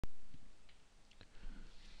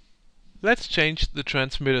Let's change the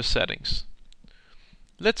transmitter settings.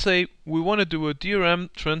 Let's say we want to do a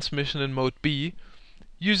DRM transmission in mode B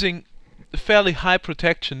using a fairly high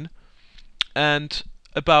protection and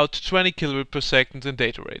about 20 kilobit per second in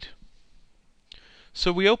data rate.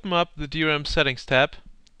 So we open up the DRM settings tab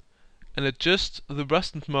and adjust the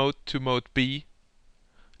Robustness mode to mode B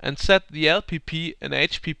and set the LPP and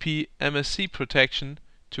HPP MSC protection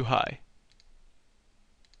to high.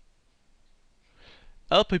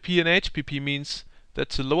 LPP and HPP means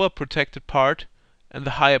that's the lower protected part and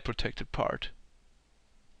the higher protected part.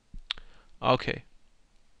 Okay.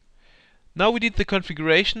 Now we did the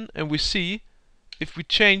configuration and we see if we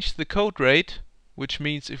change the code rate, which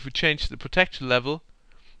means if we change the protection level,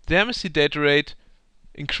 the MSC data rate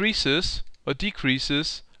increases or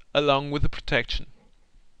decreases along with the protection.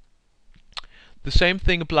 The same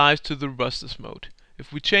thing applies to the robustness mode.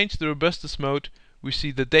 If we change the robustness mode, we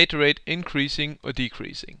see the data rate increasing or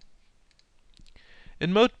decreasing.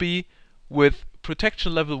 In mode B, with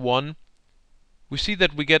protection level 1, we see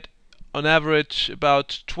that we get on average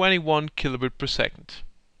about 21 kilobit per second.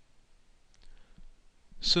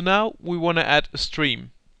 So now we want to add a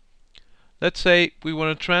stream. Let's say we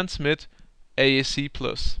want to transmit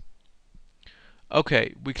AAC+.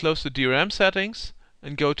 Okay, we close the DRM settings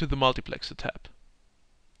and go to the multiplexer tab.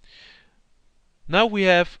 Now we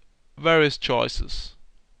have various choices.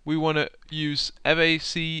 We want to use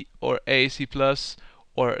FAC or AAC+,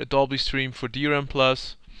 or a Dolby stream for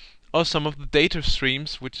DRM+, or some of the data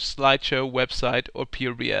streams, which is slideshow, website, or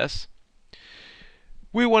PRBS.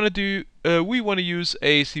 We want to use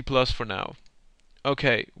AAC+ for now.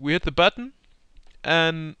 Okay, we hit the button,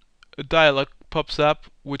 and a dialog pops up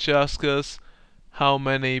which asks us how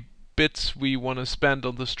many bits we want to spend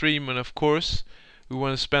on the stream, and of course we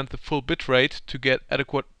want to spend the full bit rate to get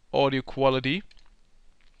adequate audio quality.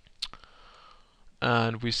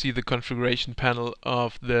 And we see the configuration panel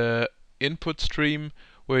of the input stream,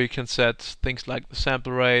 where you can set things like the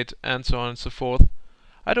sample rate and so on and so forth.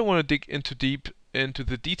 I don't want to dig deep into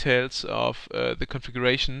the details of the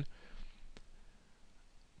configuration,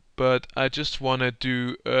 but I just want to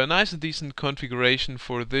do a nice and decent configuration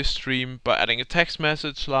for this stream by adding a text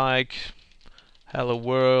message like "Hello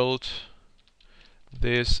world,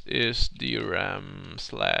 this is DRM/DRM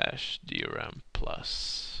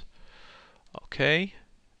plus." Okay,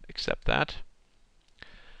 accept that.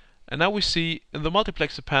 And now we see in the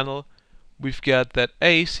multiplexer panel we've got that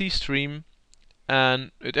AAC stream,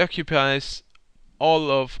 and it occupies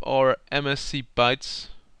all of our MSC bytes,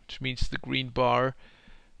 which means the green bar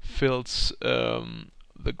fills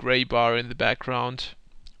the gray bar in the background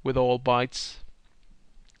with all bytes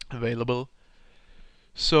available.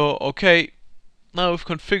 So okay, now we've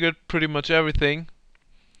configured pretty much everything.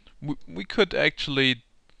 We could actually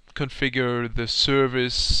configure the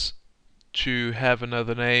service to have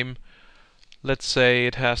another name. Let's say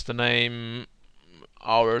it has the name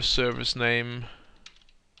our service name.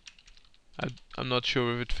 I'm not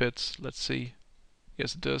sure if it fits. Let's see.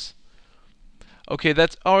 Yes, it does. Okay,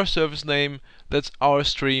 that's our service name, that's our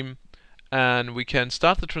stream, and we can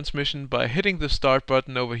start the transmission by hitting the start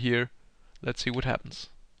button over here. Let's see what happens.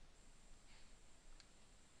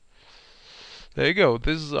 There you go,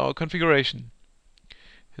 this is our configuration.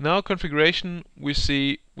 In our configuration we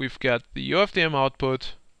see we've got the OFDM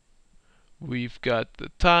output, we've got the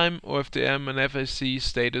time OFDM and FAC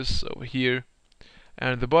status over here,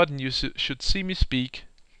 and the button you should see me speak,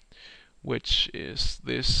 which is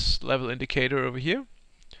this level indicator over here,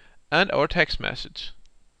 and our text message.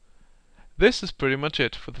 This is pretty much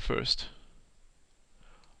it for the first.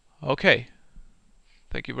 Okay,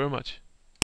 thank you very much.